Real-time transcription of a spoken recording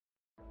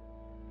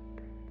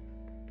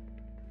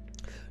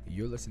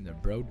You're listening to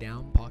Bro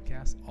Down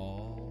Podcast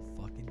all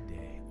fucking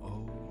day.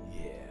 Oh,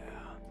 yeah.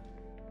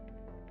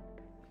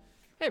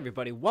 Hey,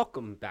 everybody.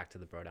 Welcome back to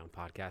the Bro Down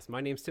Podcast.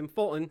 My name's Tim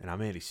Fulton. And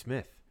I'm Andy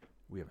Smith.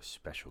 We have a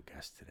special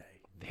guest today.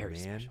 Very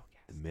the man, special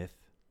guest. The myth,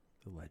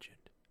 the legend,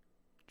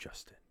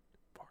 Justin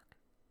Park.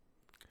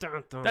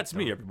 Dun, dun, That's dun.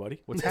 me,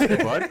 everybody. What's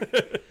happening, bud?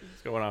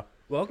 What's going on?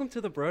 Welcome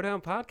to the Bro Down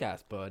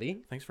Podcast,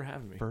 buddy. Thanks for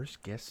having me.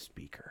 First guest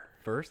speaker.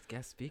 First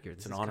guest speaker. This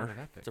It's an is honor. Kind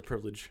of epic. It's a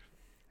privilege.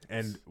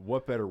 And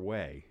what better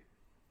way?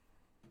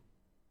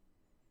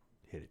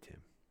 Hit it, Tim.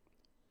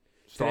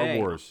 Star Today,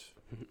 Wars.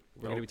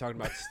 We're going to be talking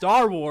about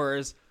Star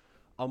Wars,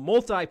 a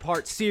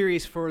multi-part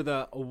series for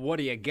the What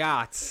Do You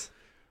Got?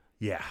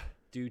 Yeah.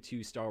 Due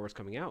to Star Wars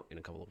coming out in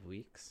a couple of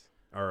weeks.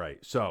 All right.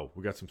 So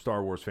we got some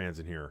Star Wars fans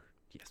in here.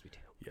 Yes, we do.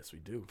 Yes, we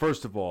do.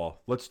 First of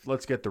all, let's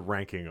get the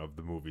ranking of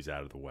the movies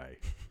out of the way.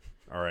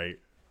 All right.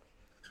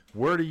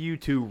 Where do you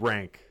two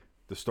rank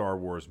the Star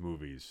Wars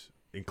movies,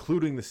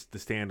 including the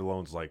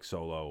standalones like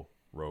Solo,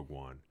 Rogue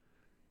One?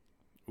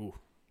 Ooh.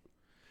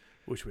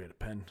 Wish we had a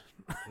pen.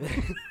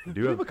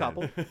 Do you have a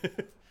couple.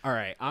 All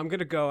right, I'm going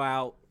to go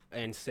out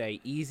and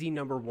say easy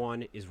number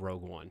one is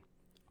Rogue One.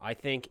 I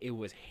think it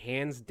was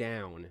hands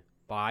down,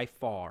 by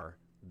far,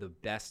 the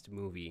best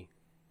movie,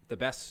 the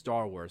best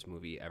Star Wars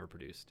movie ever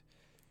produced.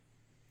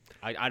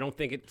 I don't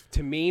think it,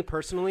 to me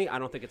personally, I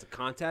don't think it's a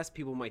contest.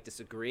 People might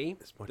disagree.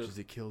 As much as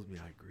it kills me,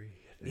 I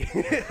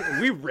agree.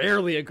 We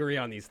rarely agree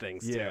on these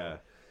things, Yeah. too.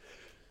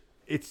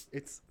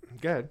 It's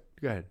go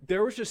ahead.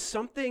 There was just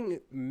something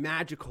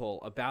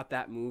magical about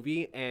that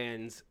movie,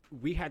 and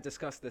we had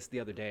discussed this the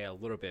other day a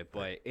little bit,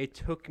 but it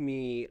took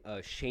me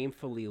a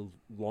shamefully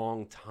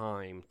long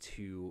time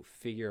to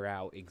figure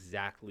out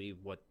exactly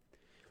what,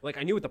 like,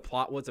 I knew what the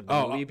plot was of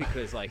the movie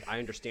because, like, I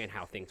understand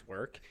how things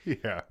work,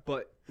 Yeah.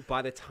 but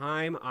by the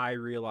time I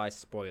realized,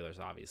 spoilers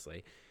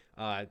obviously,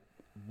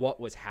 what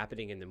was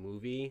happening in the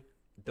movie,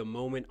 the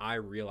moment I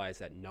realized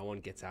that no one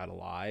gets out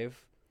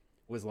alive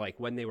was like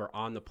when they were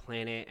on the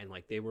planet and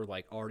like they were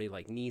like already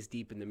like knees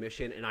deep in the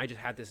mission, and I just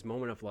had this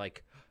moment of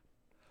like,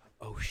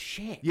 oh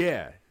shit.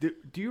 Yeah. Do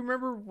you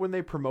remember when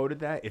they promoted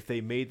that? If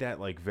they made that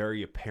like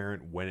very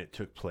apparent when it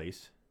took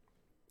place?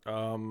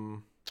 I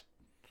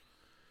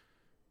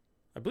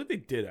believe they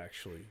did,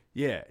 actually.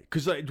 Yeah.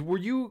 Because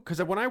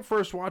when I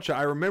first watched it,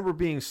 I remember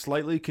being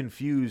slightly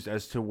confused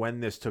as to when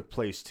this took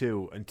place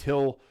too,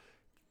 until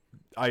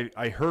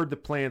I heard the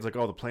plans, like,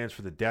 oh, the plans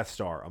for the Death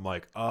Star. I'm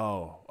like,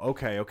 oh,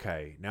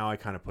 okay. Now I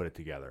kind of put it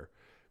together.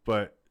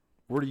 But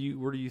where do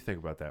you think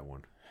about that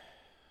one?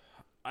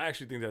 I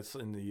actually think that's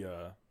in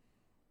the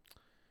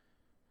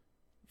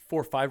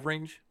 4 or 5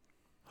 range.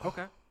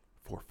 Okay.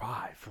 4 or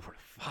 5.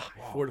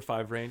 4 to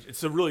 5 range.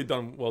 It's a really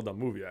well done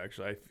movie,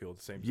 actually. I feel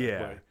the same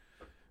Yeah. way.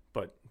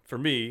 But for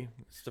me,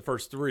 it's the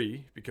first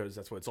 3 because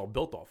that's what it's all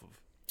built off of.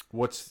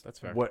 That's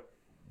fair. What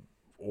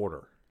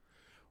order?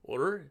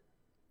 Order?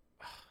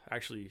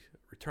 Actually,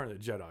 Return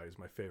of the Jedi is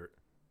my favorite.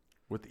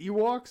 With the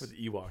Ewoks? With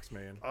the Ewoks,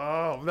 man.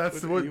 Oh, that's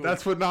With the what Ewoks.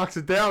 that's what knocks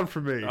it down for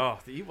me. Oh,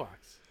 the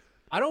Ewoks.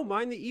 I don't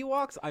mind the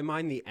Ewoks. I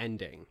mind the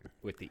ending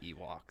with the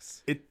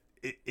Ewoks. It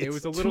It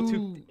was a little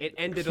too. It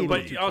ended a little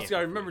But too. honestly, I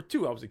campy. remember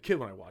too. I was a kid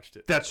when I watched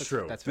it. That's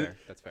true. That's fair.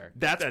 That's fair.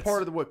 That's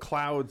part of what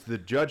clouds the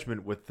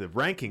judgment with the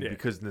ranking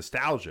because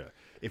nostalgia.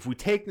 If we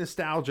take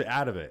nostalgia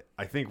out of it,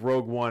 I think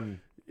Rogue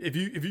One. If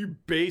you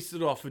base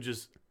it off of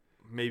just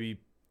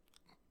maybe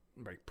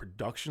like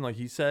production, like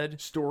he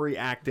said, Story,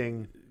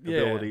 acting,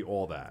 Yeah. ability,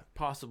 all that.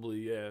 possibly,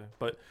 yeah.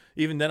 But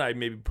even then, I'd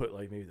maybe put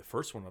like maybe the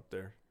first one up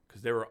there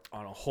because they were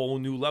on a whole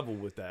new level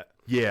with that.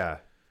 Yeah.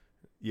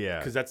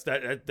 Because that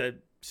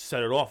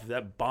set it off. If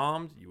that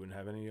bombed, you wouldn't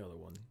have any other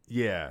one.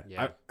 Yeah.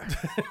 Yeah.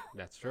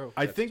 That's true.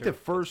 I That's think true. the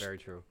first That's very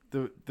true.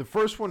 the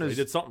first one They is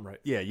did something right.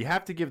 yeah. You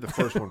have to give the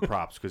first one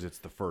props because it's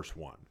the first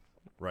one,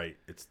 right?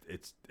 It's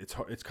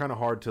kind of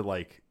hard to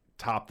like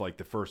top like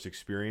the first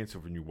experience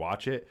of when you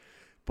watch it,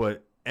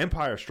 but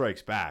Empire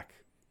Strikes Back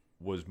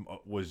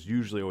was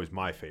usually always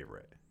my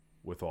favorite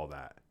with all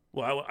that.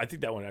 Well, I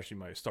think that one actually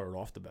might have started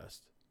off the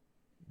best.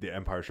 The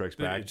Empire Strikes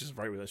Then Back. it's just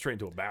right with that straight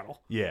into a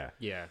battle. Yeah.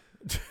 Yeah.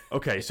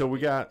 Okay, so we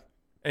got.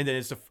 And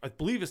then I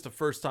believe it's the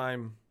first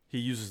time he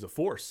uses the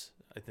Force.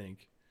 I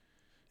think.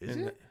 Is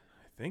And it?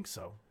 I think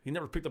so. He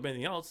never picked up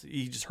anything else.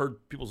 He just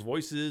heard people's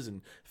voices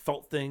and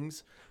felt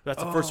things.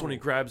 That's the first one he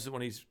grabs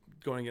when he's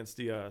going against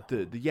the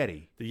The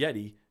Yeti.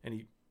 Yeti, and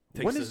he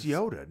takes. When is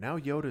Yoda? Now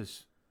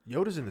Yoda's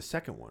in the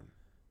second one.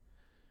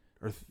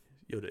 Or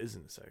Yoda is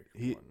in the second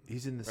one.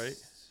 he's in the right?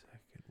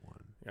 second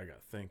one. I gotta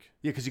think.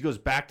 Yeah, because he goes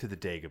back to the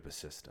Dagobah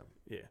system.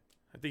 Yeah,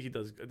 I think he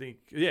does. I think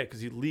because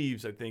he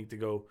leaves. I think to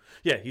go.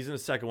 Yeah, he's in the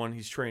second one.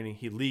 He's training.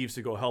 He leaves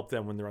to go help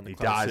them when they're on the He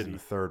Cloud dies City. in the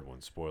third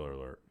one. Spoiler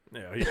alert.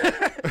 Yeah.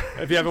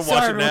 If you haven't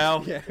watched it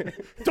now,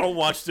 don't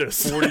watch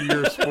this.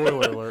 40-year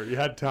spoiler alert. You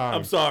had time.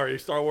 I'm sorry.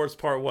 Star Wars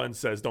Part 1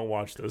 says don't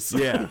watch this.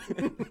 Yeah.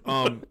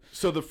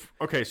 So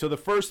the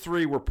first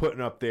 3 we're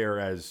putting up there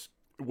as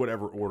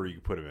whatever order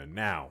you put them in.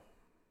 Now,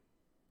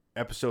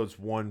 episodes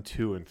 1,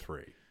 2, and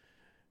 3.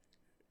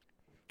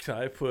 Can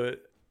I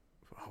put?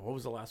 What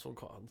was the last one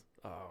called?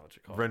 What's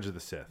it called? Revenge of the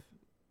Sith.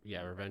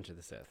 Yeah, Revenge of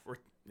the Sith.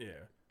 Yeah.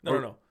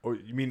 No. Or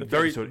you mean The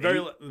very, episode very,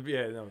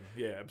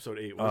 8? episode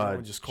 8. What was that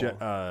one just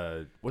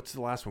called? What's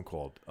the last one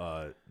called?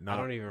 Not,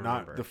 don't even not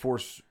remember. The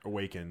Force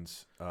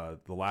Awakens. The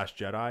Last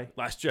Jedi.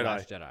 Last Jedi.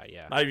 Last Jedi,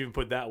 yeah. I even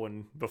put that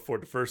one before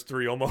the first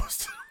 3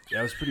 almost.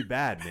 That was pretty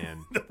bad,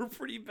 man. They were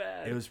pretty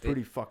bad. It was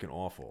pretty fucking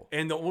awful.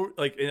 And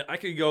and I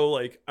could go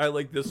I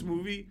like this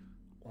movie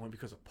only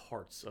because of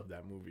parts of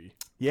that movie.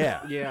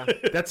 Yeah, Yeah.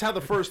 That's how the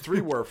first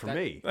 3 were for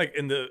me. Like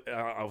in the,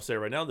 I'll say it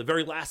right now, the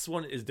very last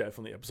one is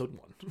definitely episode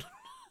 1.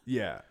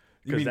 Yeah,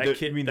 Because that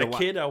kid, you mean the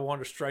kid I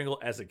wanted to strangle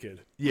as a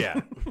kid. Yeah.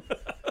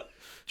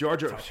 Jar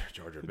Jar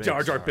Binks.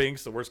 Jar Jar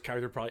Binks, the worst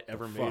character probably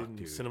ever made Fuck, in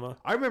dude. cinema.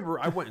 I remember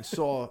I went and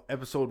saw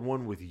episode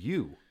 1 with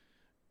you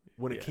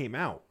when it Yeah. came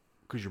out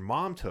because your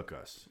mom took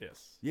us.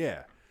 Yes.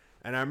 Yeah,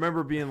 and I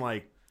remember being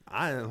like,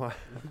 I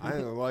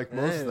didn't like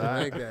most of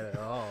that. at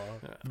all.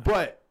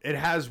 But it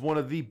has one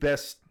of the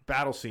best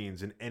battle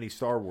scenes in any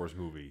Star Wars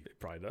movie It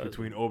probably does.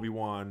 between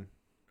Obi-Wan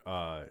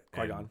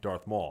Qui-Gon. and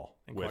Darth Maul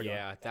And with Qui-Gon.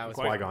 Yeah, that was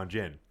Qui-Gon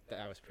Jinn.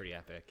 that was pretty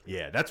epic.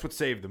 Yeah, that's what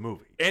saved the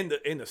movie. And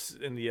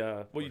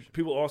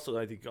people also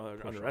I think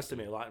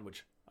underestimate a lot, in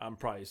which I'm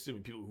probably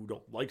assuming people who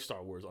don't like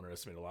Star Wars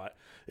underestimate a lot,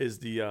 is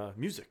the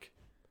music,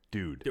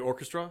 Dude. the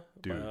orchestra.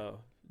 Dude.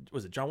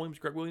 Was it John Williams,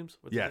 Greg Williams?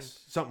 What's his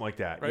Yes, something like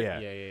that. Right? Yeah.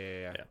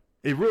 Yeah.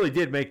 It really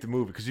did make the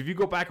movie because if you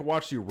go back and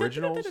watch the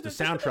originals, the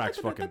soundtrack's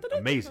fucking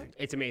amazing.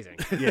 It's amazing.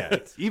 Yeah,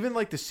 even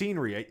like the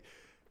scenery.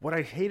 What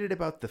I hated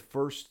about the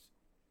first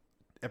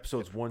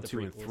episodes 1, the 2,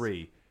 and prequels.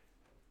 3,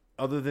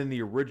 other than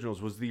the originals,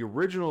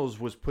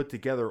 was put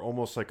together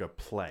almost like a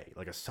play,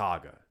 like a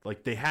saga.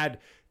 Like they had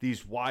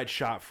these wide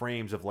shot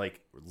frames of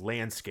like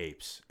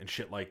landscapes and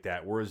shit like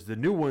that. Whereas the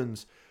new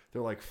ones,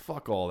 they're like,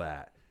 fuck all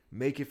that.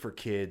 Make it for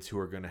kids who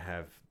are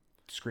gonna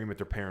scream at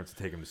their parents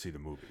to take them to see the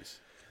movies.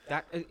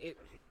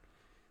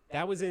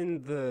 That was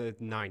in the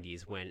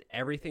 90s when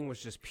everything was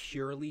just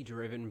purely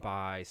driven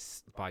by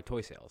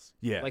toy sales.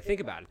 Yeah. Like think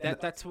about it.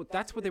 That's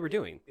what they were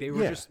doing. They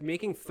were Yeah. just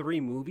making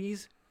 3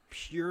 movies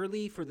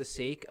purely for the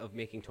sake of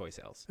making toy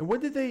sales. And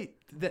when did I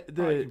the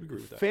agree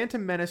with that.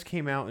 Phantom Menace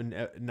came out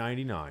in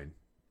 '99?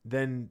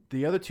 Then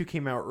the other 2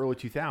 came out early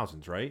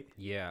 2000s, right?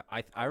 Yeah,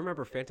 I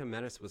remember Phantom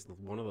Menace was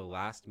one of the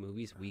last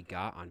movies we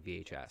got on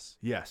VHS.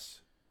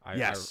 Yes.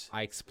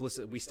 I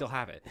we still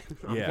have it.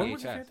 On Yeah. When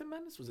was the VHS. Phantom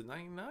Menace? Was it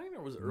 99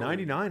 or was it early?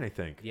 99, I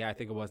think. Yeah, I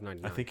think it was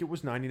 99. I think it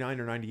was 99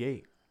 or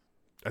 98.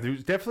 I think it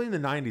was definitely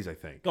in the 90s, I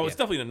think. No, it's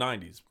definitely in the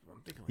 90s.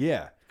 I'm thinking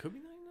Yeah. it could be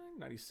 99,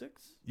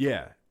 96.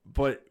 Yeah.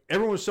 But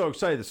everyone was so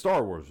excited that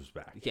Star Wars was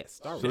back. Yes,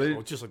 Star Wars. So they,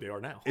 Well, just like they are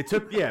now. it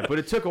took but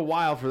it took a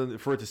while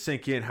for it to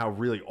sink in how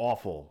really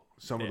awful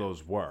some of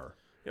those were.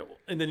 Yeah, well,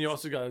 and then you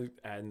also got to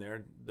add in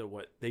there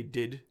what they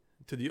did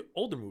to the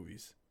older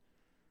movies.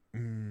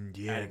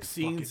 Yeah. Adding the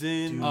scenes fucking-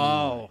 in. dude,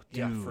 Oh,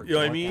 yeah, dude, forgot You know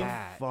what I mean?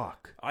 that.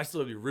 Fuck. I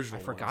still have the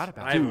original. I forgot ones.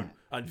 about I have that. them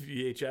on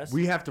VHS.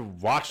 We have to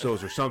watch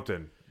those or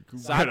something.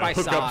 Side Gotta by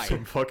hook up side.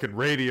 some fucking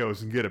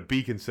radios and get a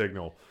beacon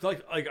signal. It's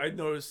like I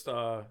noticed.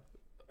 I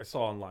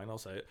saw online. I'll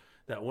say it,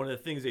 that one of the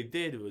things they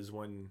did was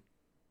when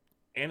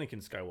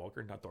Anakin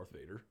Skywalker, not Darth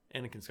Vader,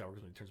 Anakin Skywalker,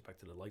 when he turns back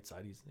to the light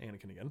side, he's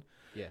Anakin again.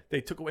 Yeah.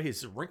 They took away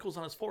his wrinkles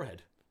on his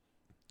forehead.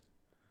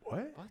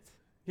 What? What?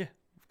 Yeah,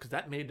 because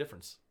that made a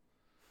difference.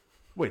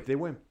 Wait, they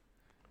went.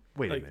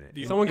 Wait Like, a minute.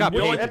 the- Someone got you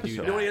know paid what- to do You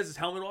know when he that. has his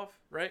helmet off,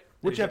 right?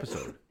 Which He-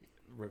 episode?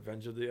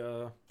 Revenge of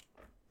the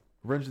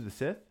Revenge of the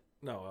Sith?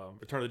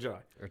 Return of the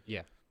Jedi.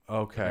 Yeah.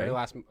 Okay. Very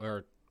last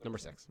or number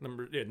 6.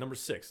 Number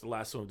 6, the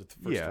last one of the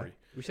first Yeah. 3.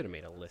 We should have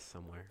made a list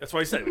somewhere. That's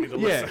why I said we need to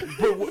Yeah, listen.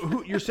 but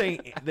who, you're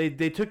saying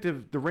they took the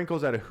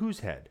wrinkles out of whose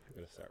head?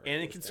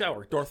 Anakin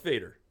Skywalker, Darth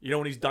Vader. You know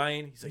when he's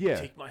dying, he's like, Yeah.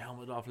 "Take my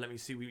helmet off, let me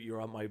see what you're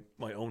on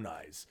my own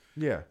eyes."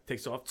 Yeah.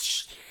 Takes off,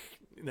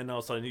 and then all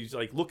of a sudden he's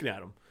like looking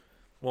at him.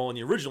 Well, in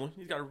the original,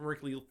 he's got a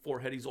wrinkly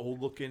forehead. He's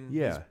old looking.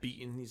 Yeah. He's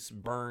beaten. He's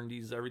burned.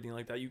 He's everything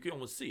like that. You can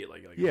almost see it,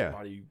 like Yeah. his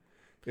body.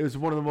 It was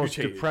one of the most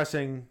Mutated.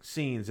 depressing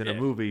scenes in a Yeah.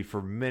 movie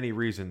for many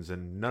reasons,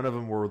 and none of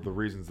them were the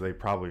reasons they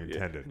probably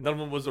intended. None of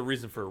them was a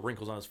reason for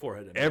wrinkles on his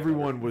forehead.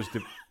 Everyone was,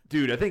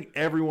 dude. I think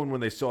everyone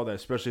when they saw that,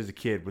 especially as a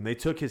kid, when they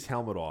took his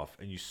helmet off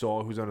and you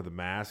saw who's under the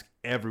mask,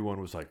 everyone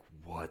was like,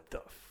 "What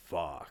the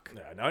fuck?"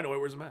 Yeah, now I know he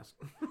wears a mask.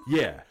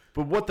 Yeah,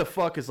 but what the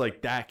fuck is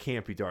like that?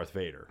 Can't be Darth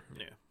Vader.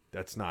 Yeah.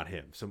 That's not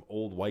him. Some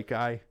old white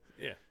guy.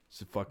 Yeah.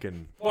 It's a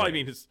fucking. Well, I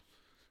mean, his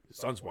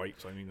son's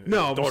white, so I mean.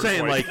 No, his I'm daughter's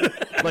saying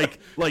white.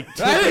 like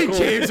typical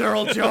James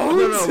Earl Jones.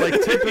 No,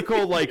 like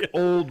typical like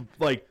old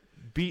like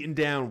beaten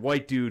down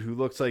white dude who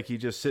looks like he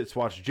just sits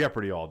watch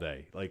Jeopardy all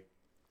day. Like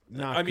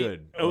not I mean,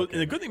 good.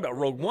 and the good thing about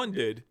Rogue One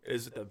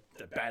is the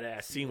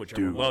badass scene, which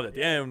everyone loved at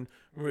the end,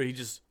 where he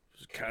just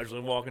casually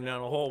walking down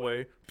the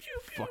hallway.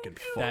 fucking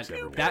fucks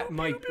everyone. That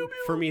might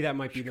for me that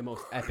might be the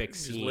most epic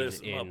Just scene lifts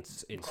him in up,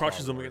 in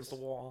crushes Star him Wars. against the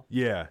wall.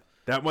 Yeah,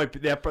 that might be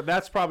that. But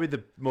that's probably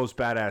the most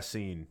badass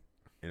scene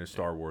in a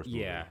Star Wars movie.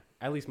 Yeah,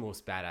 at least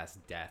most badass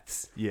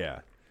deaths.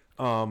 Yeah.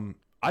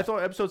 I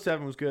thought Episode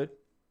 7 was good.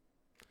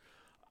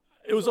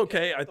 It was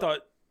okay. I thought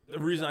the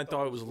reason I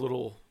thought it was a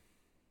little,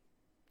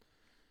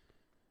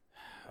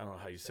 I don't know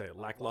how you say it,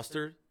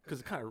 lackluster, because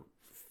it kind of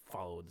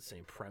followed the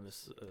same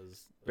premise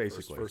as the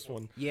Basically. first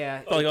one.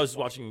 Yeah. I felt like I was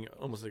watching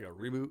almost like a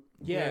reboot.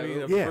 Yeah, maybe,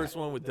 of yeah. the first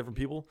one with different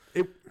people,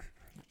 It,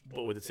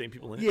 but with the same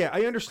people in it. yeah,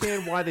 I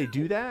understand why they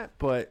do that,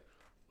 but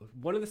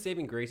One of the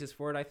saving graces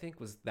for it, I think,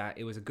 was that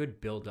it was a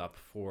good build-up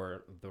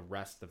for the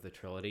rest of the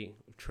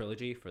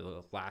trilogy for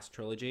the last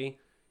trilogy.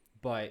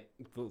 But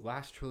the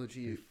last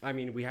trilogy, I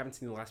mean, we haven't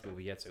seen the last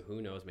movie yet, so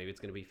who knows? Maybe it's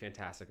going to be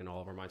fantastic and all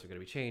of our minds are going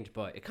to be changed.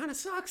 But it kind of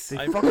sucks.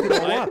 they fucked it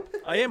all up.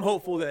 I am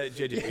hopeful that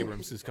J.J.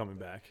 Abrams is coming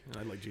back, and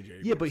I like J.J.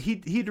 Abrams. Yeah, but he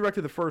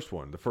directed the first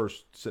one,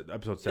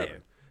 episode 7. Yeah.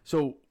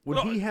 So when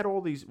No, he had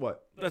all these,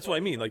 what? That's what I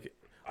mean. Like,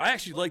 I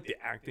actually like the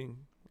acting.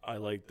 I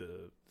like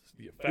the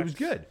effects. It was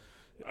good.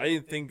 I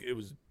didn't think it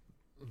was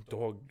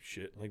dog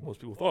shit like most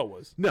people thought it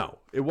was. No,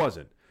 it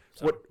wasn't.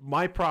 So- What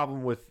my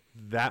problem with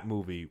that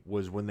movie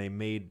was when they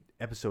made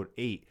episode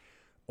 8,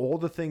 all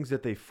the things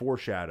that they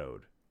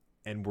foreshadowed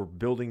and were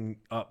building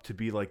up to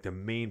be like the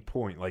main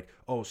point, like,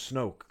 oh,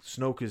 Snoke.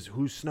 Snoke is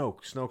who's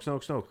Snoke?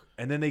 Snoke.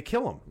 And then they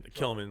kill him. They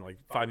kill him in like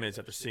 5 minutes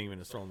after seeing him in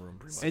his throne room.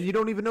 Pretty much. And you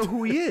don't even know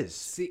who he is.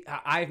 See,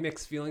 I have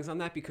mixed feelings on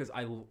that because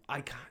I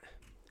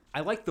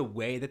like the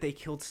way that they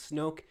killed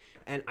Snoke,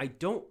 and I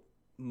don't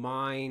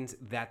mind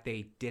that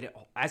they did it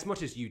as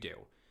much as you do.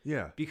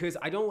 Yeah. Because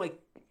I don't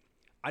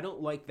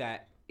like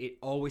that it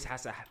always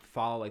has to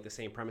follow like the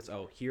same premise.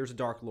 Oh, here's a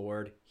Dark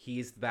Lord.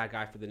 He's the bad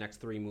guy for the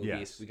next 3 movies.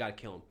 Yes. We got to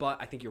kill him. But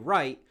I think you're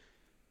right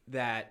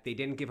that they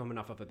didn't give him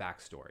enough of a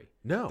backstory.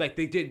 No. Like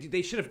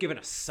they should have given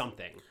us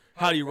something.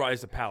 How do you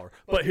rise to power?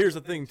 But here's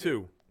the thing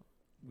too,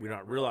 we're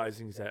not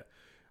realizing is that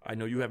I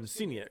know you haven't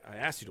seen it yet. I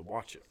asked you to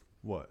watch it,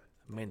 What?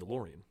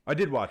 Mandalorian. I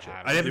did watch it.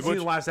 I Did haven't you seen watch-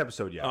 the last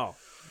episode yet. Oh,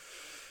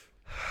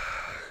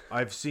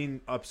 I've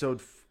seen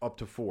episode up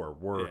to 4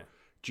 where Yeah.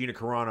 Gina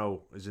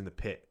Carano is in the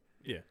pit,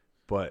 yeah.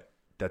 but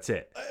that's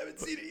it. I haven't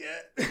seen it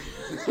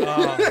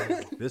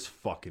yet. This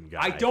fucking guy.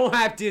 I don't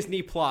have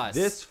Disney Plus.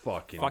 This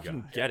fucking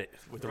Fucking guy. get it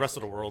with the rest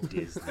of the world.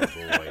 Disney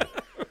boy.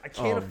 I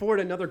can't afford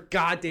another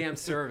goddamn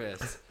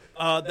service.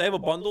 They have a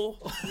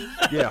bundle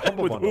Yeah,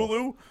 Humble with Bundle.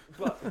 Hulu.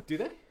 But, do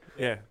they?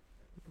 Yeah,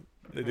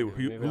 they do.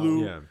 maybe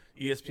Hulu,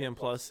 Yeah. ESPN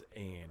Plus,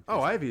 and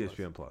Oh, I have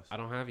ESPN Plus. I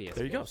don't have ESPN.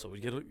 there you go. So we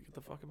get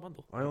the fucking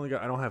bundle. I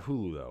don't have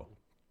Hulu though.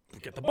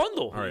 Get the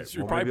bundle. All right,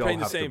 You're well, probably maybe I'll paying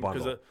the have the same because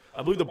bundle.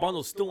 I believe the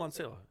bundle's still on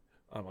sale.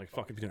 I'm like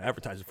fucking doing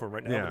advertising for it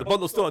right now. Yeah. But the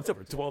bundle's still on sale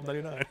for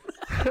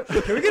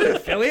 $12.99. Can we get an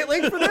affiliate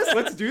link for this?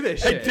 Let's do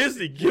this Hey shit.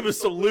 Disney, give us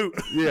some loot.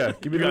 Yeah,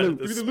 give me You the got loot.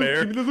 the Give me the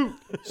spare. loot. Give me the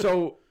loot.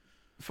 So,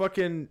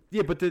 fucking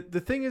yeah. But the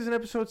thing is, in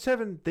episode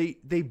 7,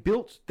 they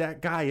built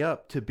that guy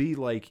up to be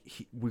like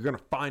we're gonna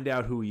find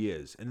out who he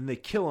is, and then they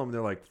kill him. And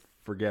they're like,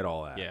 forget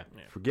all that. Yeah.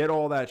 Forget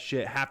all that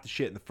shit. Half the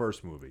shit in the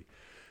first movie.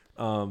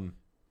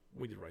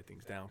 We did write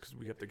things down because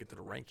we have to get to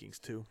the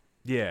rankings too.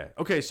 Yeah.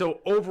 Okay. So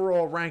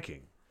overall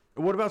ranking.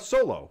 What about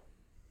Solo?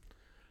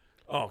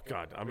 Oh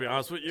God, I'll be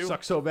honest with you.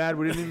 Sucks so bad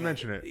we didn't even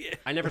mention it.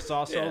 I never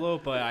saw Solo,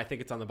 but I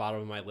think it's on the bottom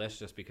of my list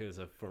just because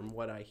of from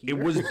what I hear.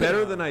 It was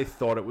better than I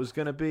thought it was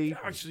gonna be.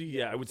 Actually,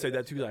 yeah, I would say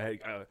that too.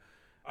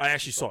 I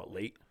actually saw it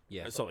late.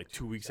 Yeah. I saw it like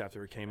 2 weeks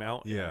after it came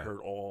out. And Yeah. I heard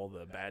all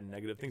the bad and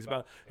negative things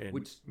about it. And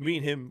Which- me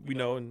and him, we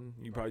know, and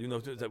you probably do know,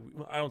 too, is that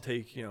I don't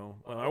take,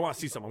 when I want to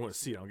see something, I'm going to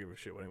see it. I don't give a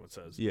shit what anyone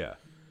says. Yeah.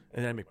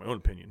 And then I make my own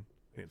opinion.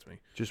 It's me.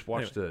 Just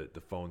watch the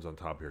phones on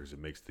top here because it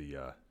makes the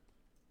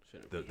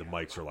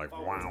mics are like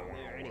wow.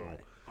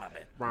 My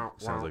bad.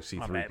 Sounds like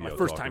My C3PO. bad. My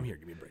first talking. time here.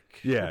 Give me a break.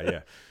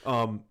 Yeah.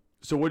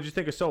 So what did you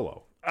think of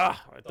Solo? I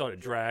thought it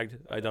dragged.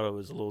 I thought it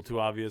was a little too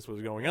obvious what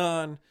was going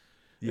on.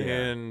 Yeah.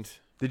 And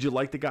Did you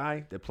like the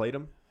guy that played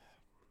him?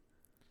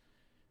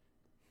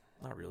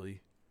 not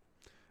really.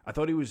 I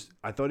thought he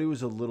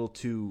was a little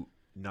too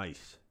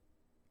nice.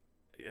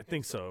 I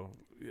think so.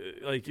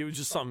 Like, it was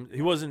just something.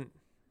 He wasn't.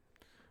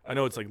 I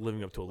know it's like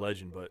living up to a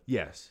legend, but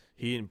Yes.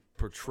 he didn't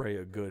portray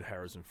a good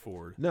Harrison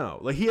Ford. No,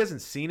 like he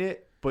hasn't seen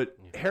it, but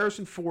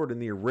Harrison Ford in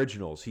the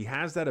originals, he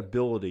has that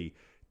ability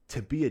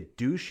to be a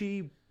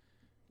douchey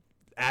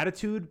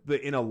attitude,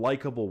 but in a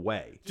likable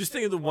way. Just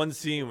think of the one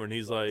scene when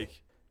he's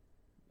like,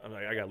 I'm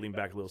like, I gotta lean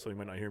back a little so he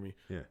might not hear me.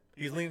 Yeah.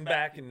 He's leaning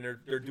back and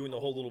they're doing the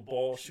whole little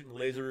ball, shooting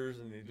lasers,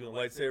 and they're doing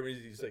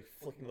lightsabers. He's like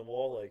flicking the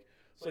wall, like.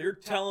 So you're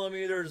telling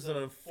me there's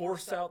an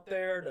force out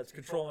there that's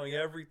controlling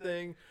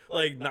everything,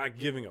 like not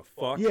giving a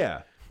fuck.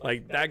 Yeah.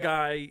 Like that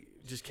guy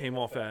just came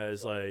off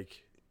as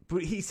like.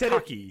 But he said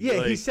Cocky, it. Yeah,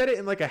 he like- said it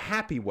in like a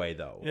happy way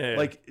though. Yeah.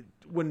 Like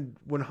when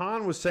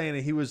Han was saying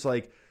it, he was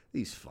like,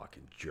 "These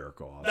fucking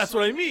jerk offs." That's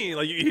what I mean.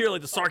 Like you hear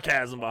like the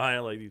sarcasm behind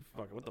it, like "You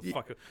fucking what the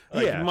fuck?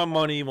 Like, yeah. my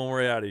money when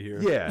we're out of here."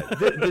 Yeah,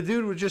 the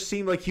dude would just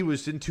seem like he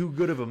was in too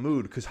good of a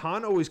mood because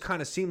Han always kind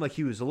of seemed like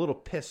he was a little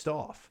pissed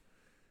off.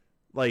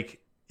 Like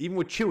even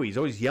with Chewie, he's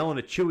always yelling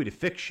at Chewie to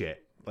fix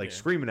shit, like Yeah.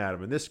 screaming at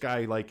him. And this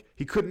guy, like,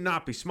 he could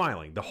not be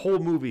smiling. The whole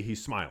movie,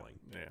 he's smiling,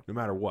 Yeah. no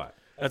matter what.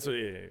 That's what.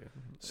 Yeah.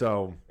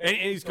 So And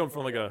he's come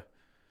from like a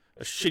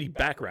shitty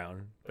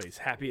background, but he's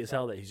happy as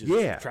hell that he's just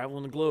Yeah.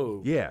 traveling the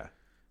globe. yeah,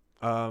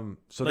 so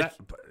Like-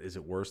 that but is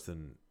it worse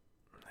than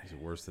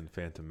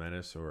Phantom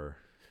Menace or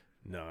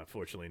No,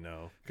 unfortunately,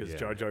 no. Because Yeah.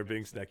 Jar Jar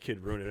Binks and that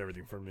kid ruined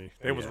everything for me.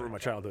 They almost Yeah. ruined my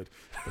childhood.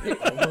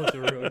 Almost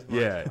ruined my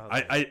Yeah,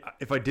 childhood. I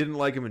if I didn't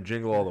like him in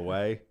Jingle All the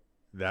Way,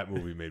 that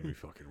movie made me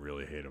fucking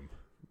really hate him.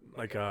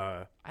 Like,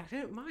 I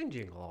didn't mind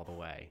Jingle All the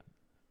Way.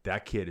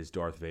 That kid is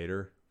Darth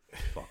Vader.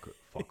 Fuck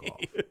off.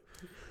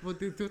 Well,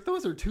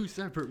 those are two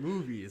separate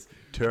movies.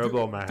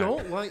 Turbo Man.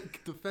 Don't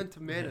like The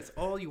Phantom Menace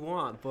all you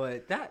want,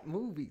 but that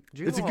movie,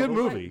 It's a good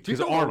movie, 'cause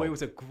Jingle All the Way Arnold.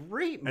 was a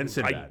great movie. And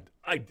Sinbad.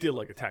 I did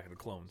like Attack of the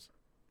Clones.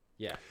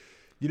 Yeah,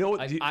 You know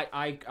what?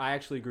 I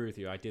actually agree with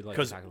you. I did like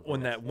Because Attack of the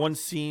when Clones. that one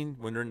scene,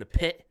 when they're in the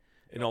pit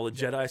and all the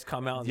Jedis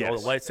come out and all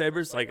Yes. the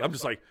lightsabers, like, I'm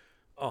just like,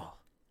 oh.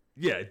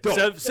 yeah,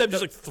 Instead of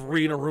just like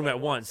 3 in a room at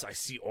once, I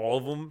see all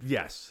of them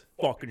yes.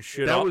 fucking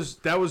shit That up.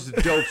 was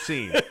a dope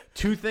scene.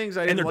 Two things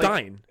I and didn't they're like.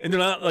 dying. And they're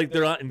not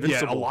Yeah,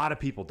 invincible. a lot of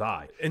people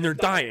die. And they're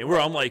dying. Where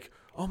I'm like,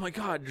 oh my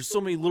god, there's so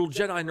many little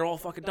Jedi and they're all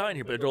fucking dying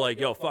here. But they're like,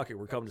 yo, fuck it,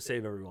 we're coming to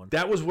save everyone.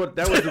 That was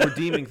the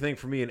redeeming thing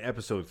for me in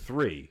episode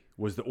 3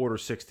 was the Order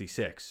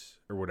 66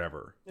 or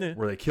whatever, Yeah.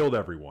 where they killed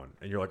everyone,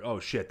 and you're like, oh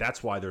shit,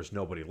 that's why there's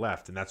nobody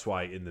left, and that's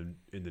why in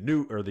the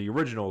new or the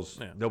originals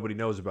Yeah. nobody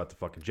knows about the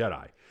fucking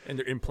Jedi. And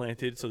they're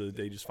implanted so that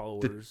they just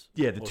follow The orders.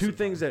 two most of the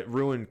things time. that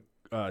ruined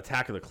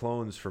Attack of the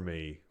Clones for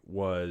me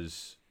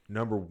was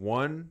number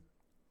one,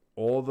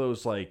 all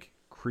those like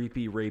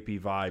creepy rapey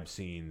vibe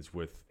scenes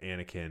with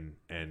Anakin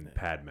and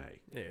Padme.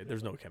 Yeah,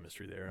 there's no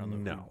chemistry there. I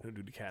don't know No. who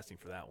did the casting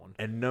for that one.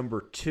 And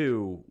number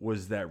two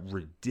was that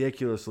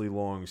ridiculously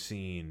long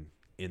scene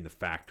in the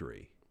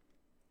factory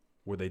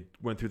where they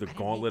went through the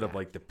gauntlet of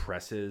like the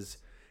presses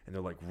and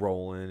they're like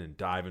rolling and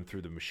diving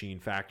through the machine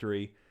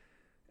factory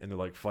and they're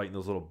like fighting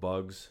those little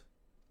bugs.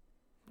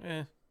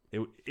 Eh.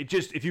 It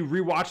just, if you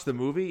rewatch the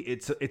movie,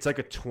 it's like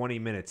a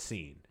 20-minute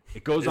scene.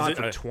 It goes Is on it?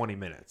 for 20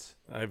 minutes.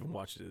 I haven't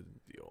watched the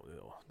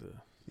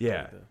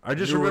Yeah. the I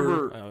just newer,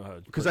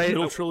 remember because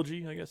middle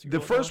trilogy, I guess. the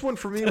first one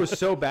for me was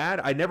so bad.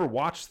 I never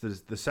watched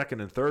the second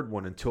and third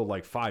one until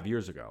like 5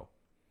 years ago.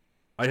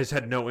 I just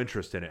had no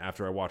interest in it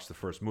after I watched the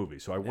first movie.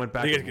 So I went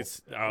back. They and-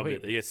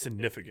 get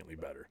significantly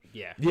better.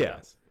 Yeah. Yeah.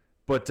 Yes.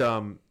 But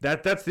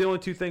that's the only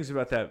two things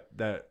about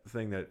that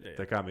thing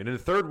that got me. And in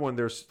the third one,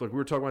 there's like we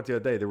were talking about the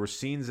other day. There were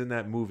scenes in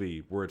that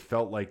movie where it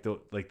felt like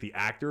the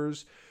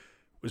actors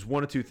was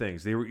one of two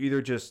things. They were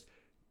either just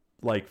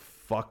like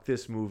fuck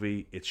this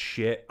movie, it's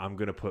shit. I'm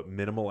gonna put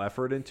minimal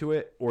effort into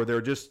it, or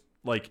they're just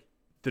like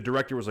the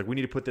director was like, we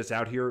need to put this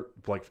out here.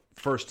 Like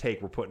first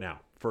take, we're putting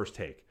out first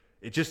take.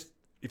 It just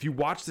if you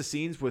watch the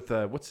scenes with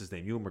what's his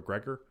name, Ewan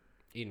McGregor.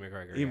 Ian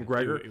McGregor. Ian yeah.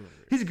 McGregor. Ewan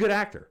McGregor. He's a good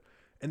actor.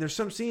 And there's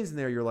some scenes in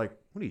there you're like,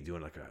 what are you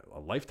doing? Like a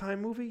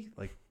Lifetime movie?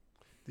 Like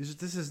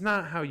this is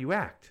not how you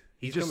act.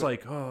 He's just coming-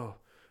 like, oh,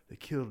 they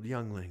killed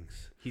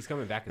younglings. He's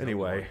coming back as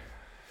Anyway, Obi-Wan.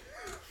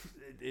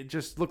 it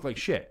just looked like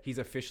shit. He's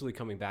officially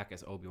coming back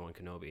as Obi-Wan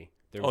Kenobi.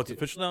 Oh, it's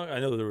official now. I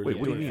know they were Wait,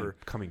 what do you doing mean it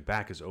for coming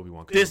back as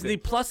Obi-Wan Kenobi? Disney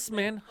Plus,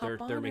 man.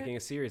 They're making a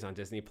series on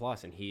Disney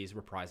Plus, and he's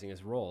reprising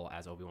his role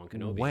as Obi-Wan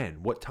Kenobi.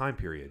 When? What time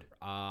period?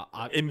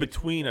 In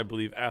between, I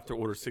believe, after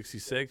Order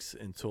 66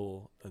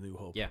 until A New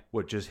Hope. Yeah.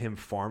 What, just him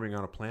farming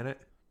on a planet?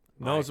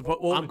 No, it's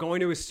well, I'm going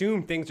to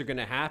assume things are going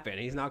to happen.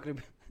 He's not going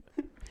to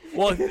be.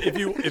 well, if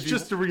you It's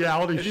just a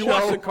reality if show. you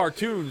watch the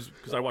cartoons,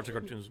 because I watch the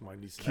cartoons with my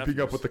niece. and Keeping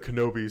up nephews. with the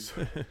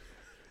Kenobis.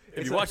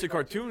 If you watch the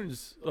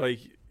cartoons, like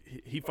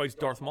he fights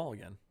Darth Maul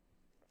again.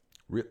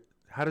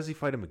 How does he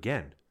fight him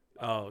again?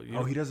 Oh,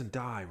 He doesn't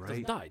die, right?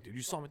 doesn't die, dude.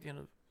 You saw him at the end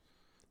of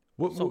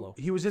What, Solo.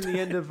 He was in the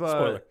end of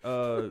Spoiler.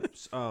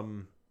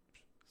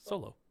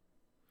 Solo.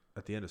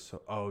 at the end of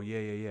oh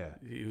yeah.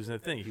 He was in the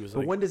thing. He was But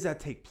like when does that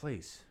take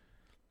place?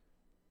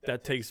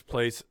 that takes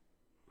place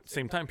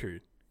same time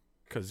period.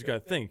 Because you got to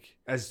think.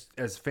 As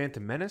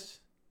Phantom Menace?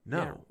 No.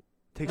 Yeah.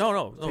 Takes,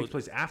 No. Takes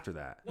place after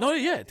that. No,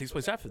 yeah, it takes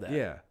place after that.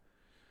 Yeah.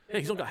 Yeah,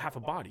 he's only got half a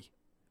body.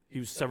 He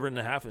was severed in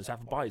half, and his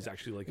half a body is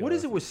actually like. What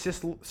is it with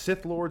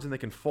Sith Lords and they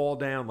can fall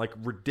down like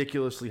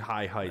ridiculously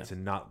high heights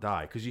and not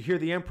die? Because you hear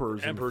the Emperor's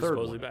in the Emperor's third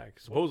supposedly one. back.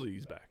 Supposedly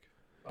he's back.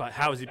 But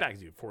how is he back?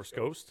 Is he a Force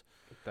ghost?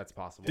 That's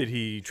possible. Did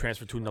he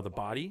transfer to another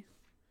body?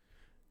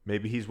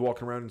 Maybe he's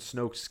walking around in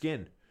Snoke's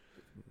skin.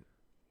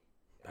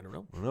 I don't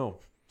know. I don't know.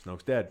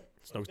 Snoke's dead.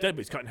 Snoke's dead, but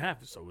he's cut in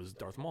half. So is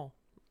Darth Maul.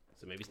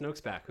 So maybe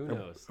Snoke's back. Who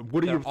knows?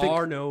 What do there you think?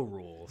 are no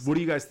rules. What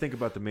do you guys think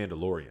about the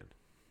Mandalorian?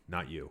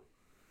 Not you.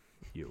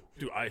 You.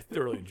 Dude, I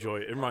thoroughly enjoy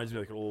it. It reminds me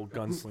of like an old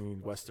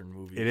gunslinging Western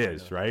movie. It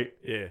is, right?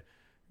 Yeah.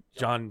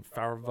 John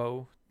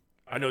Favreau.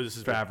 I know this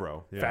is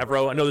Favreau. Yeah.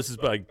 Favreau. I know this is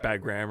like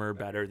bad grammar,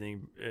 bad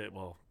everything.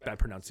 Well, bad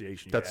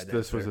pronunciation. You That's add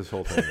this that was there. this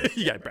whole thing.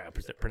 Yeah, bad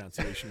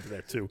pronunciation for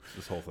that too.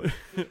 This whole thing.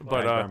 But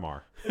Bad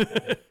grammar.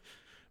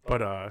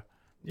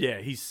 yeah,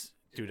 he's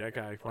dude. That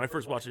guy. When I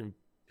first watched him,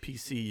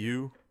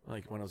 PCU,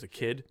 like when I was a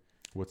kid,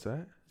 What's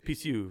that?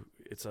 PCU.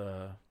 It's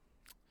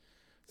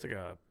like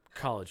a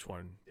college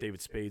one.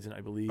 David Spades and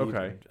I believe.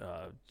 Okay.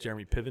 And,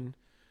 Jeremy Piven.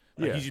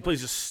 Like, Yeah. he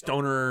plays a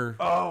stoner.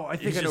 Oh, I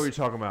think He's I know what you're just-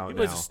 talking about He now.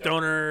 plays a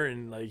stoner,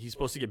 and like he's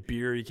supposed to get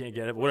beer, he can't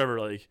get it, whatever.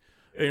 Like,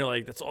 and you're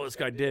like, that's all this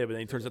guy did, but then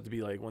he turns out to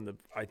be like one of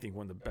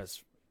the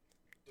best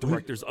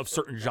directors of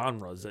certain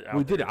genres.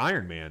 We did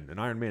Iron Man and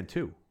Iron Man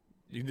 2.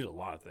 he did a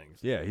lot of things.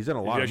 Yeah, he's done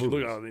a If lot you of actually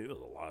movies. look at it, he does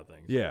a lot of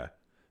things. Yeah.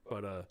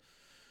 But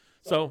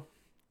so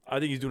I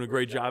think he's doing a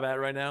great job at it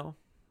right now.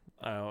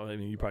 I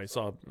mean, you probably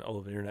saw all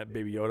over the internet.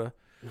 Baby Yoda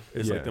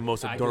is Yeah. like the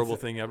most I did adorable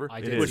see- thing ever, I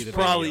It did is. see which the Baby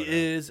probably Yoda.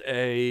 is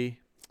a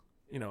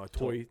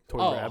toy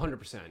Oh, grab.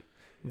 100%.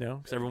 No,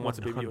 because everyone wants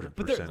a Baby Yoda.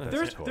 But 100%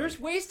 that's a toy. there's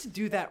ways to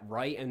do that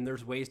right and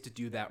there's ways to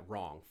do that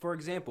wrong. For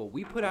example,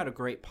 we put out a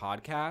great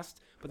podcast,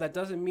 but that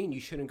doesn't mean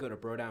you shouldn't go to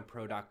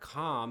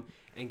brodownpro.com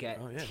and get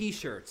Oh, yeah.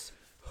 t-shirts,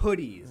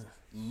 hoodies,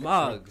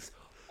 mugs,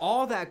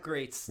 all that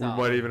great We stuff.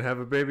 might even have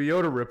a Baby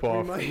Yoda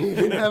ripoff. might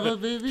even have a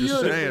Baby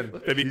Just Yoda.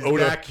 saying. Baby He's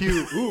Oda. that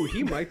cute. Ooh,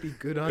 he might be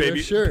good on Baby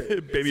that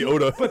shirt. Baby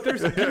Oda. But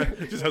there's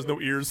just has no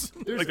ears.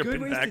 There's like a good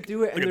pin ways to back,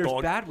 do it, and like a there's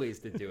dog. bad ways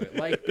to do it.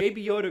 Like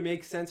Baby Yoda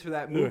makes sense for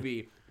that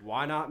movie.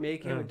 Why not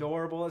make him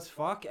adorable as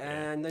fuck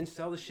and then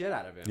sell the shit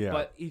out of him? Yeah.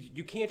 But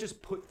you can't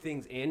just put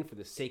things in for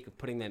the sake of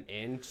putting them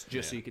in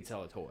just so you can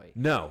sell a toy.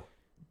 No.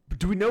 But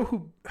do we know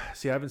who...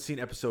 See, I haven't seen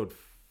episode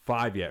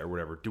 5 yet or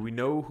whatever. Do we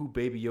know who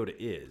Baby Yoda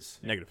is?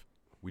 Negative.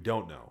 We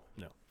don't know.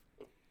 No.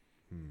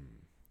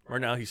 Right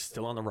now, he's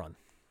still on the run.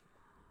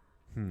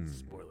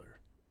 Spoiler.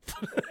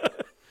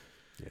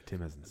 Yeah,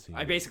 Tim hasn't seen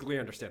I it. basically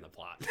understand the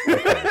plot.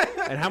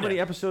 And how many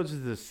episodes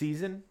is the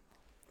season?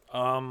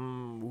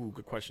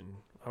 Good question.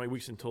 How many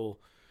weeks until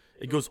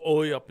it goes all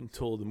the way up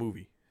until the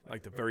movie?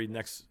 Like the very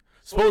next.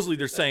 Supposedly,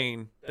 they're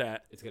saying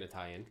that It's gonna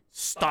tie in.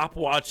 stop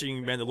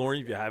watching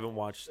Mandalorian if you haven't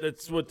watched.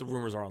 That's what the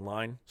rumors are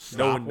online.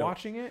 Stop knows.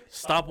 watching it?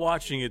 Stop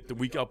watching it the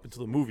week up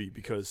until the movie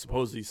because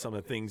supposedly some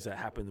of the things that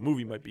happen in the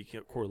movie might be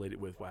correlated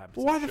with what happens.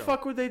 Well, in why the the show.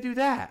 fuck would they do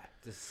that?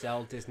 To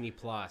sell Disney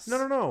Plus.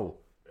 No.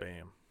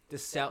 Bam. To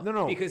sell.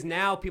 No. Because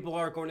now people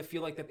are going to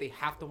feel like that they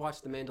have to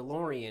watch The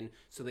Mandalorian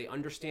so they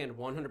understand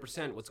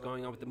 100% what's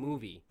going on with the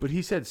movie. But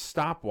he said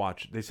stop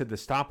watch. They said to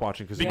stop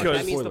watching because Because-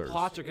 that means the spoilers.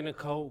 plots are gonna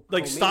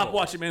Like stop co-mingle.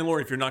 watching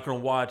Mandalorian if you're not going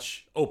to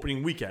watch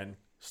opening weekend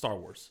Star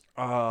Wars.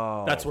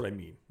 Oh. That's what I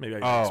mean. Maybe I Oh,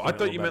 explained I it a thought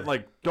little you meant better.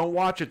 like don't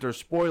watch it. There's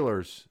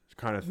spoilers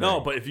kind of thing. No,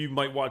 but if you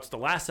might watch the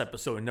last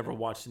episode and never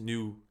watch the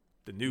new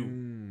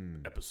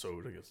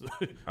episode, I guess, of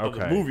the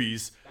Okay.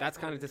 movies, That's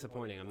kind of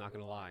disappointing. I'm not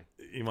gonna lie.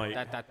 you might.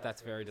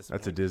 That's very disappointing.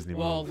 That's a Disney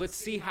Well, move. let's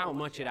see how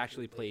much it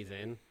actually plays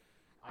in.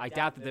 I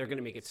doubt that they're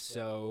gonna make it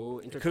so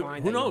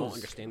intertwined who that you won't knows?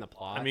 understand the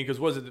plot. I mean, because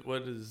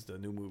what is the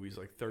new movies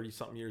like 30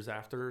 something years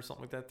after or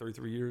something like that?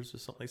 33 years or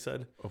something they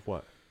said. Of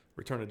what?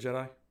 Return of the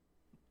Jedi.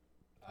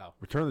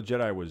 Return of the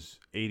Jedi was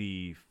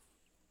 80.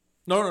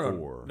 No.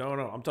 Four. No.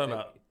 I'm talking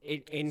about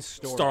in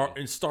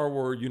story. Star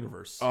Wars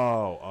universe.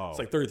 Oh. It's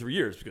like 33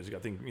 years because you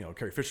got to think,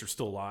 Carrie Fisher's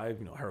still alive.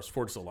 Harrison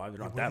Ford's still alive.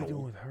 They're not What are that they doing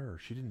old. with her?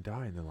 She didn't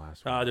die in the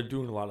last one. They're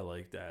doing a lot of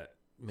like that,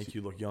 make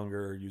you look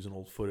younger, using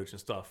old footage and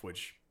stuff.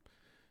 Which,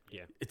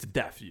 Yeah. it's a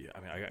death. I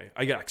mean,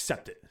 I gotta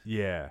accept it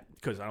Yeah.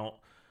 because I don't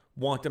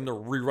want them to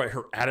rewrite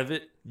her out of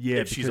it. Yeah,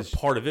 if she's because- a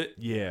part of it,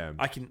 Yeah.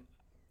 I can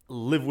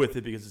live with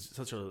it because it's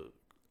such a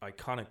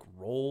iconic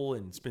role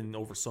and it's been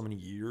over so many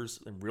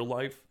years in real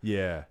life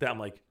Yeah. that I'm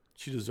like,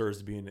 she deserves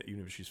to be in it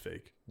even if she's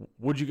fake.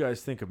 What'd you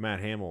guys think of Matt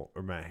Hamill?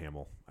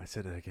 I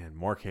said it again.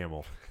 Mark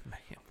Hamill.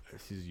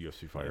 He's a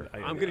UFC fighter.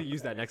 I'm gonna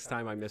use that next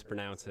time I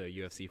mispronounce a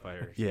UFC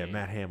fighter. Yeah,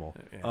 Matt Hamill.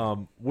 Yeah.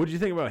 What did you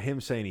think about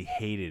him saying he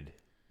hated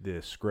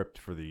the script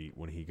for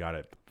when he got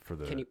it for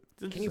the? Can you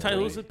It's can you entitled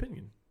to his blame,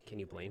 opinion. can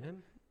you blame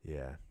him?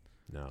 Yeah.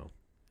 No.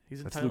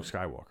 He's That's entitled. Luke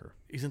Skywalker.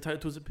 He's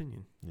entitled to his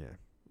opinion. Yeah.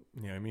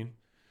 You know what I mean?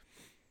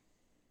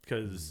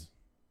 Because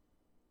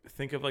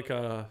think of like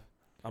I'm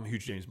a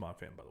huge James Bond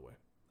fan, by the way.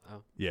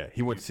 Yeah.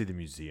 He went to see the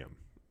museum.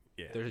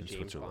 Yeah, There's a in James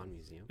Switzerland. Bond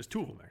museum. there's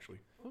two of them actually.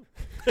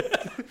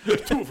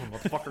 There's two of them,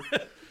 motherfucker.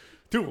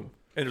 Two of them.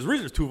 And there's a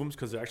reason there's two of them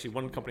because actually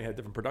one company had a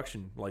different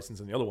production license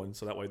than the other one.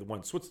 So that way, the one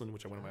in Switzerland,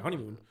 which I went on my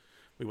honeymoon,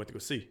 we went to go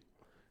see.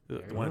 The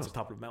one that's at the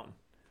top of the mountain.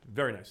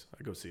 Very nice.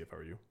 I'd go see it if I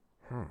were you.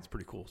 It's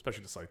pretty cool,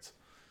 especially the sights.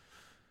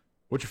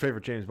 What's your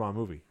favorite James Bond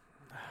movie?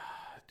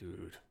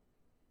 Dude.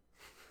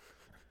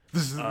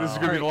 This is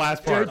gonna be the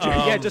last part.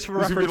 yeah, just for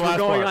this is gonna be reference,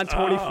 the we're last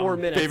going part. on 24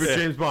 minutes. Favorite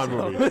James Bond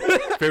movie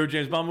Favorite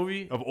James Bond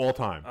movie? of all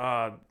time.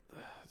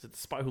 Is it The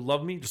Spy Who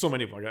Loved Me? There's so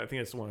many of them. I think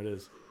that's the one it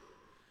is.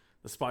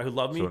 The Spy Who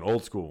Loved Me? So an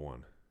old school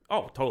one.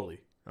 Oh, totally.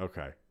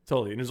 Okay.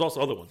 Totally. And there's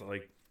also other ones.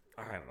 Like,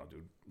 I don't know,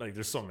 dude. Like,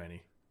 there's so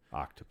many.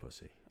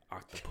 Octopussy.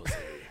 Octopus.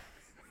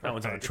 That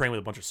one's on a train with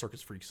a bunch of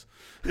circus freaks.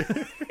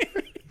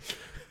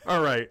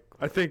 All right.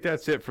 I think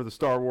that's it for the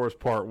Star Wars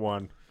Part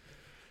 1.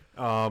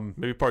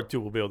 Maybe part 2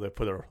 we'll be able to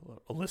put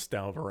a list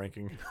down of a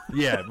ranking.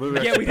 Yeah.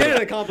 Yeah, we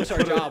didn't accomplish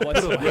our job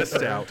whatsoever.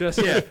 list out.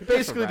 Just Yeah,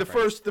 basically the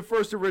reference.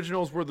 first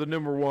originals were the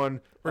number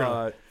one.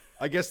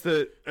 I guess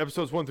the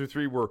episodes 1 through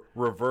 3 were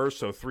reversed,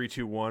 so 3,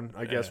 2, 1.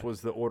 I guess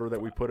was the order that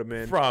we put them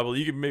in. Probably.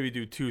 You could maybe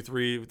do 2,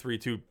 3, 3,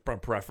 2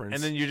 preference.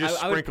 And then you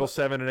just I would sprinkle put-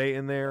 7 and 8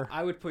 in there.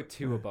 I would put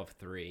 2 above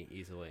 3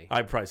 easily.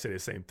 I'd probably say the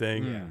same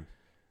thing. Yeah.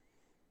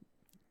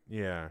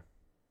 Yeah.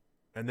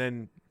 And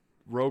then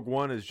Rogue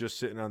One is just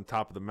sitting on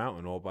top of the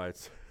mountain all by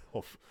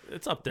itself.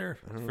 It's up there.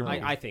 For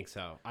me. I think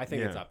so. I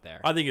think it's Yeah. up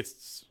there. I think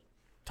it's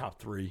top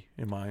 3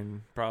 in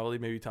mine. Probably.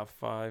 Maybe top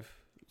 5.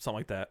 Something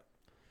like that.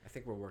 I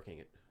think we're working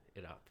it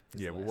it up.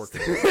 Yeah, we're list.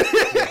 working.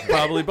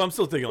 Probably, but I'm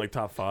still thinking like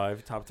top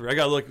 5, top 3. I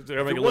gotta look. I gotta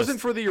If make it a wasn't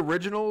list. for the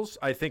originals,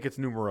 I think it's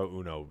numero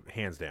uno,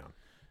 hands down.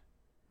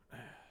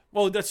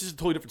 Well, that's just a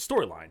totally different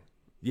storyline.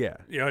 Yeah.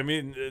 You know what I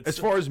mean? It's, As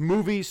far as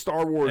movie,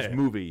 Star Wars Yeah.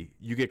 movie,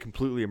 you get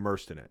completely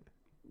immersed in it.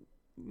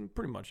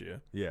 pretty much, yeah.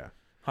 Yeah.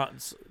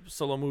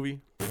 Solo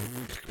movie.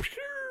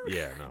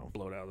 Yeah, no.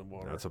 Blow it out of the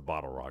water. That's a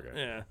bottle rocket.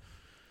 Yeah.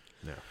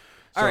 Yeah.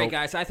 All right, So-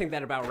 guys. I think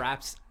that about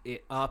wraps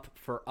it up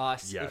for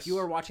us. Yes. If you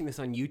are watching this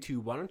on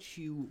YouTube, why don't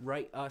you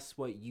write us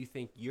what you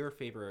think your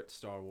favorite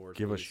Star Wars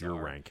Give us movies your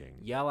are. ranking.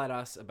 Yell at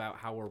us about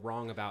how we're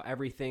wrong about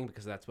everything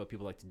because that's what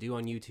people like to do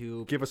on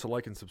YouTube. Give us a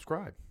like and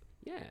subscribe.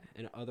 Yeah,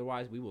 and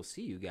otherwise we will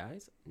see you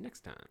guys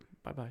next time.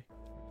 Bye-bye.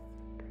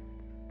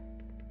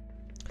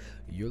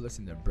 You're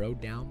listening to Bro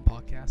Down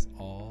Podcast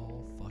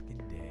all fucking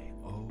day.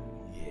 Oh